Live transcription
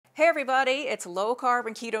Hey everybody, it's low carb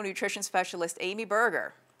and keto nutrition specialist Amy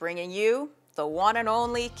Berger, bringing you the one and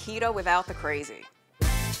only Keto Without the Crazy.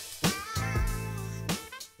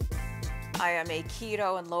 I am a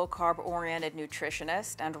keto and low carb oriented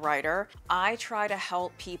nutritionist and writer. I try to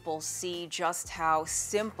help people see just how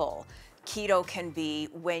simple keto can be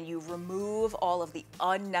when you remove all of the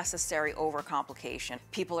unnecessary overcomplication.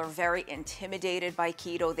 People are very intimidated by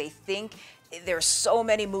keto. They think there's so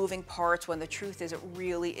many moving parts when the truth is it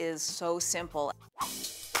really is so simple.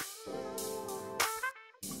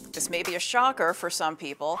 This may be a shocker for some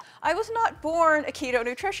people. I was not born a keto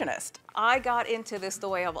nutritionist. I got into this the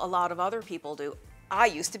way a lot of other people do. I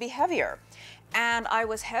used to be heavier. And I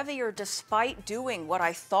was heavier despite doing what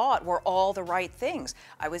I thought were all the right things.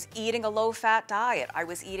 I was eating a low-fat diet. I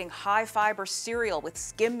was eating high-fiber cereal with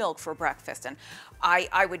skim milk for breakfast. And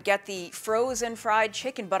I would get the frozen fried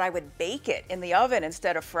chicken, but I would bake it in the oven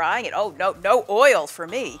instead of frying it. Oh, no oil for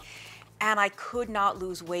me. And I could not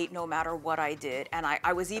lose weight no matter what I did. And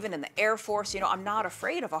I was even in the Air Force. You know, I'm not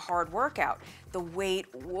afraid of a hard workout. The weight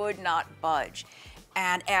would not budge.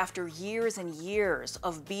 And after years and years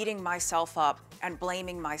of beating myself up and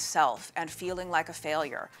blaming myself and feeling like a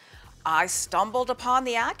failure, I stumbled upon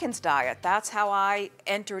the Atkins diet. That's how I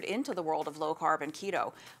entered into the world of low carb and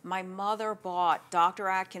keto. My mother bought Dr.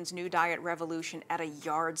 Atkins' New Diet Revolution at a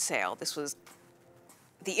yard sale.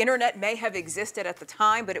 The internet may have existed at the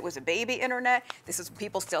time, but it was a baby internet. This is when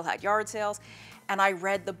people still had yard sales. And I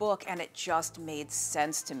read the book and it just made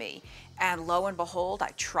sense to me. And lo and behold,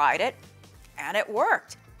 I tried it and it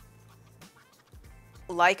worked.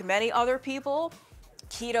 Like many other people,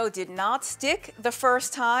 keto did not stick the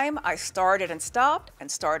first time. I started and stopped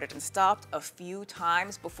and started and stopped a few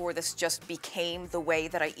times before this just became the way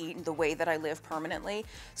that I eat and the way that I live permanently.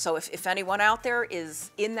 So if anyone out there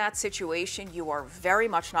is in that situation, you are very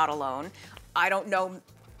much not alone. I don't know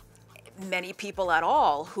many people at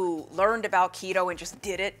all who learned about keto and just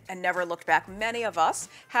did it and never looked back. Many of us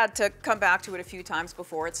had to come back to it a few times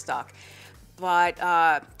before it stuck. But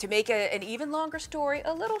to make an even longer story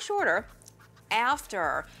a little shorter,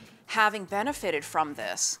 after having benefited from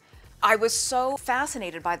this, I was so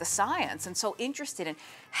fascinated by the science and so interested in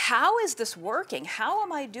how is this working? How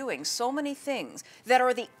am I doing so many things that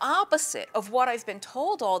are the opposite of what I've been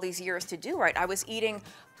told all these years to do, right? I was eating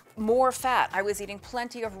more fat. I was eating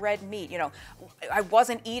plenty of red meat. You know, I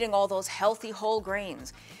wasn't eating all those healthy whole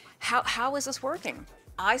grains. How is this working?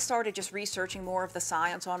 I started just researching more of the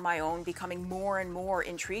science on my own, becoming more and more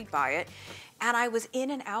intrigued by it. And I was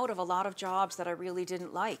in and out of a lot of jobs that I really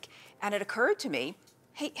didn't like. And it occurred to me,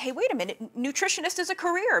 hey, wait a minute, nutritionist is a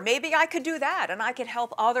career. Maybe I could do that and I could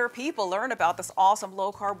help other people learn about this awesome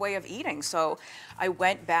low-carb way of eating. So I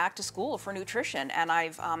went back to school for nutrition and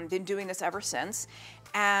I've been doing this ever since.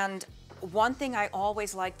 And one thing I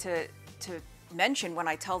always like to mention when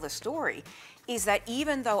I tell the story is that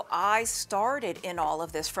even though I started in all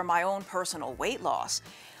of this for my own personal weight loss,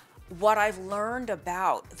 what I've learned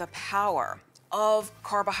about the power of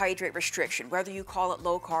carbohydrate restriction, whether you call it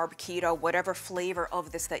low carb, keto, whatever flavor of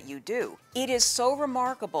this that you do, it is so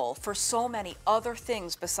remarkable for so many other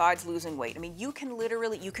things besides losing weight. I mean, you can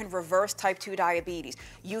reverse type 2 diabetes,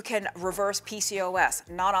 you can reverse PCOS,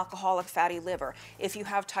 non-alcoholic fatty liver. If you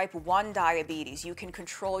have type 1 diabetes, you can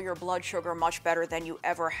control your blood sugar much better than you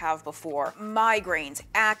ever have before. Migraines,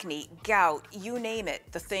 acne, gout, you name it,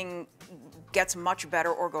 the thing gets much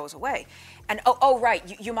better or goes away. And oh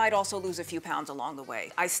right, you might also lose a few pounds along the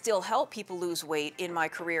way. I still help people lose weight in my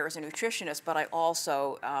career as a nutritionist, but I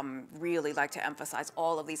also really like to emphasize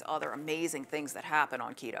all of these other amazing things that happen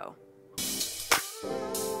on keto.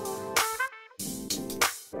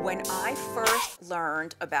 When I first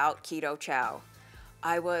learned about Keto Chow,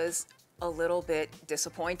 I was a little bit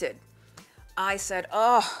disappointed. I said,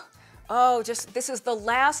 this is the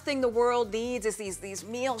last thing the world needs is these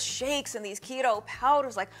meal shakes and these keto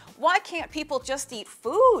powders. Like, why can't people just eat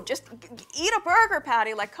food? Just eat a burger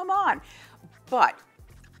patty, like, come on. But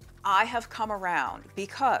I have come around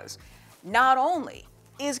because not only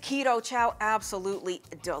is Keto Chow absolutely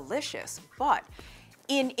delicious, but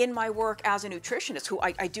in my work as a nutritionist, who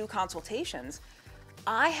I do consultations,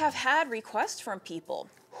 I have had requests from people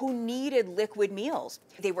who needed liquid meals.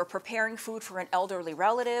 They were preparing food for an elderly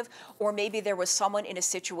relative, or maybe there was someone in a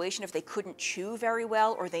situation if they couldn't chew very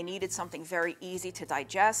well or they needed something very easy to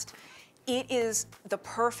digest. It is the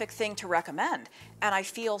perfect thing to recommend. And I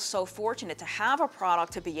feel so fortunate to have a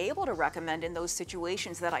product to be able to recommend in those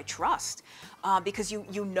situations that I trust. Because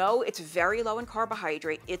you know it's very low in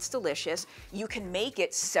carbohydrate, it's delicious, you can make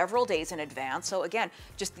it several days in advance. So again,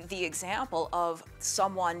 just the example of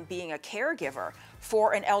someone being a caregiver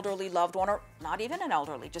for an elderly loved one, or not even an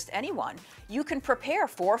elderly, just anyone. You can prepare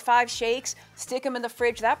 4 or 5 shakes, stick them in the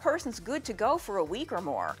fridge. That person's good to go for a week or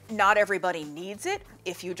more. Not everybody needs it.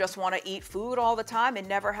 If you just want to eat food all the time and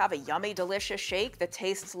never have a yummy, delicious shake that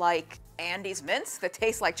tastes like Andy's mints, that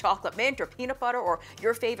tastes like chocolate mint or peanut butter or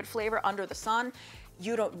your favorite flavor under the sun,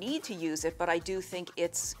 you don't need to use it, but I do think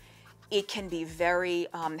it can be very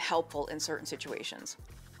helpful in certain situations.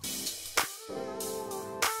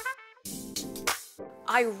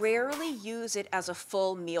 I rarely use it as a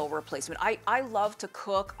full meal replacement. I love to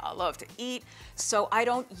cook, I love to eat, so I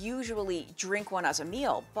don't usually drink one as a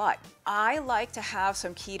meal, but I like to have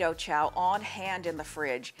some Keto Chow on hand in the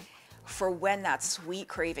fridge for when that sweet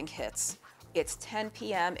craving hits. It's 10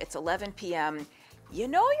 p.m., it's 11 p.m., you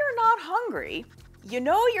know you're not hungry, you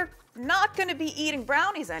know you're not gonna be eating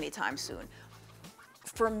brownies anytime soon.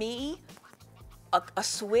 For me, a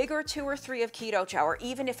swig or 2 or 3 of Keto Chow, or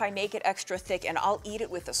even if I make it extra thick and I'll eat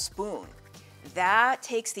it with a spoon, that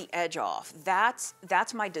takes the edge off. That's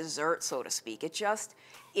my dessert, so to speak.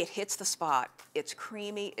 It hits the spot. It's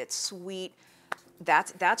creamy, it's sweet.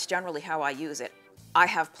 That's generally how I use it. I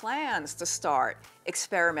have plans to start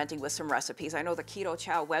experimenting with some recipes. I know the Keto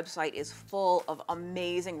Chow website is full of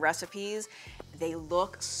amazing recipes. They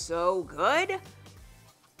look so good.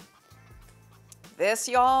 This,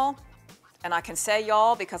 y'all, and I can say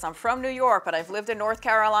y'all because I'm from New York, but I've lived in North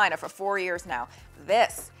Carolina for 4 years now.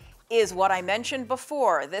 This is what I mentioned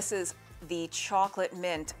before. This is the chocolate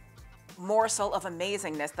mint morsel of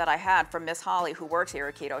amazingness that I had from Miss Holly, who works here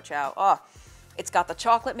at Keto Chow. Oh, it's got the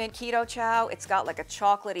chocolate mint Keto Chow. It's got like a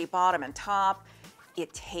chocolatey bottom and top.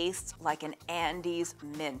 It tastes like an Andes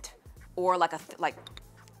mint, or like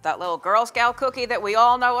that little Girl Scout cookie that we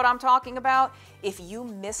all know what I'm talking about. If you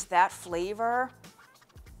miss that flavor,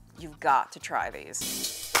 you've got to try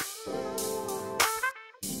these.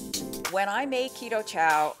 When I make Keto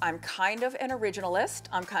Chow, I'm kind of an originalist.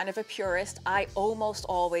 I'm kind of a purist. I almost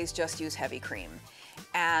always just use heavy cream.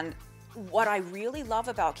 And what I really love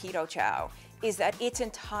about Keto Chow is that it's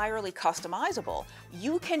entirely customizable.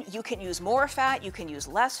 You can use more fat, you can use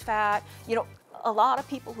less fat. You know, a lot of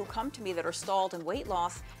people who come to me that are stalled in weight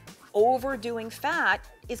loss, overdoing fat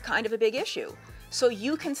is kind of a big issue. So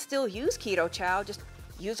you can still use Keto Chow, just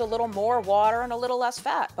use a little more water and a little less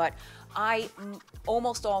fat. But I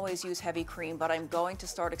almost always use heavy cream, but I'm going to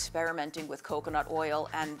start experimenting with coconut oil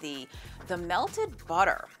and the melted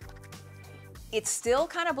butter. It still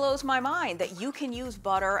kind of blows my mind that you can use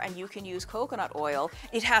butter and you can use coconut oil.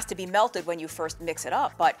 It has to be melted when you first mix it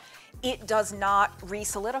up, but it does not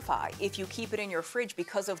re-solidify if you keep it in your fridge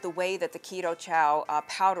because of the way that the Keto Chow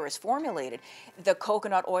powder is formulated. The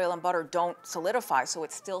coconut oil and butter don't solidify, so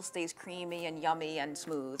it still stays creamy and yummy and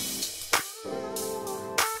smooth.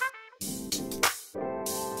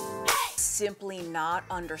 Simply not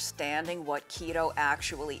understanding what keto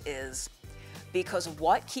actually is, because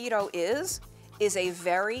what keto is a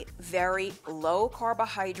very, very low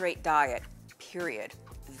carbohydrate diet, period.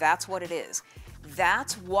 That's what it is.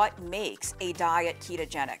 That's what makes a diet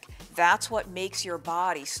ketogenic. That's what makes your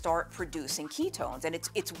body start producing ketones. And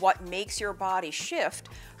it's what makes your body shift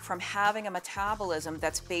from having a metabolism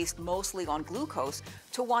that's based mostly on glucose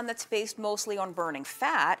to one that's based mostly on burning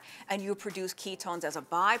fat, and you produce ketones as a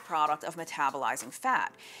byproduct of metabolizing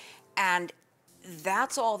fat. And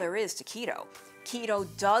that's all there is to keto. Keto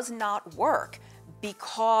does not work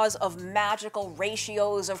because of magical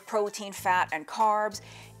ratios of protein, fat, and carbs.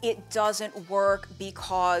 It doesn't work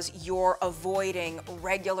because you're avoiding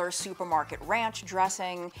regular supermarket ranch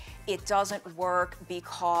dressing. It doesn't work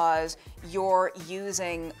because you're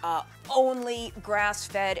using only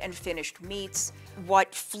grass-fed and finished meats.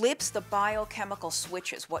 What flips the biochemical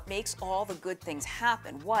switches, what makes all the good things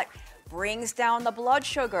happen, what brings down the blood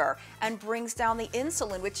sugar and brings down the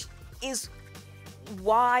insulin, which is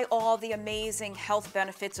why all the amazing health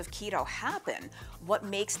benefits of keto happen. What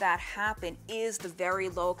makes that happen is the very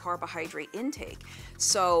low carbohydrate intake.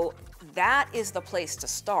 So that is the place to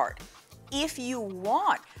start. If you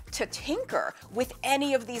want to tinker with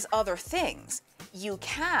any of these other things, you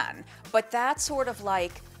can, but that's sort of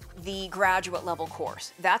like the graduate level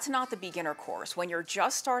course. That's not the beginner course. When you're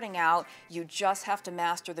just starting out, you just have to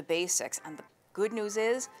master the basics. And the good news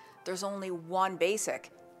is there's only one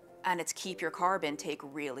basic, and it's keep your carb intake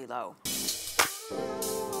really low.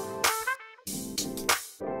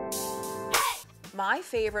 My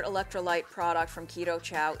favorite electrolyte product from Keto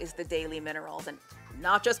Chow is the Daily Minerals, and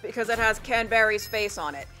not just because it has Ken Berry's face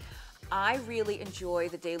on it. I really enjoy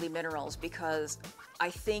the Daily Minerals because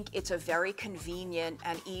I think it's a very convenient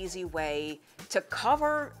and easy way to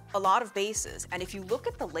cover a lot of bases. And if you look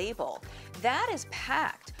at the label, that is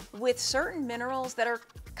packed with certain minerals that are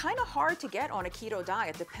kind of hard to get on a keto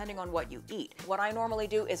diet depending on what you eat. What I normally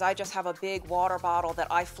do is I just have a big water bottle that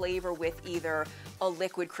I flavor with either a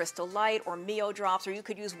liquid Crystal Light or Mio Drops, or you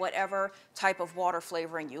could use whatever type of water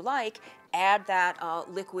flavoring you like. Add that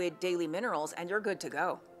liquid daily minerals and you're good to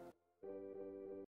go.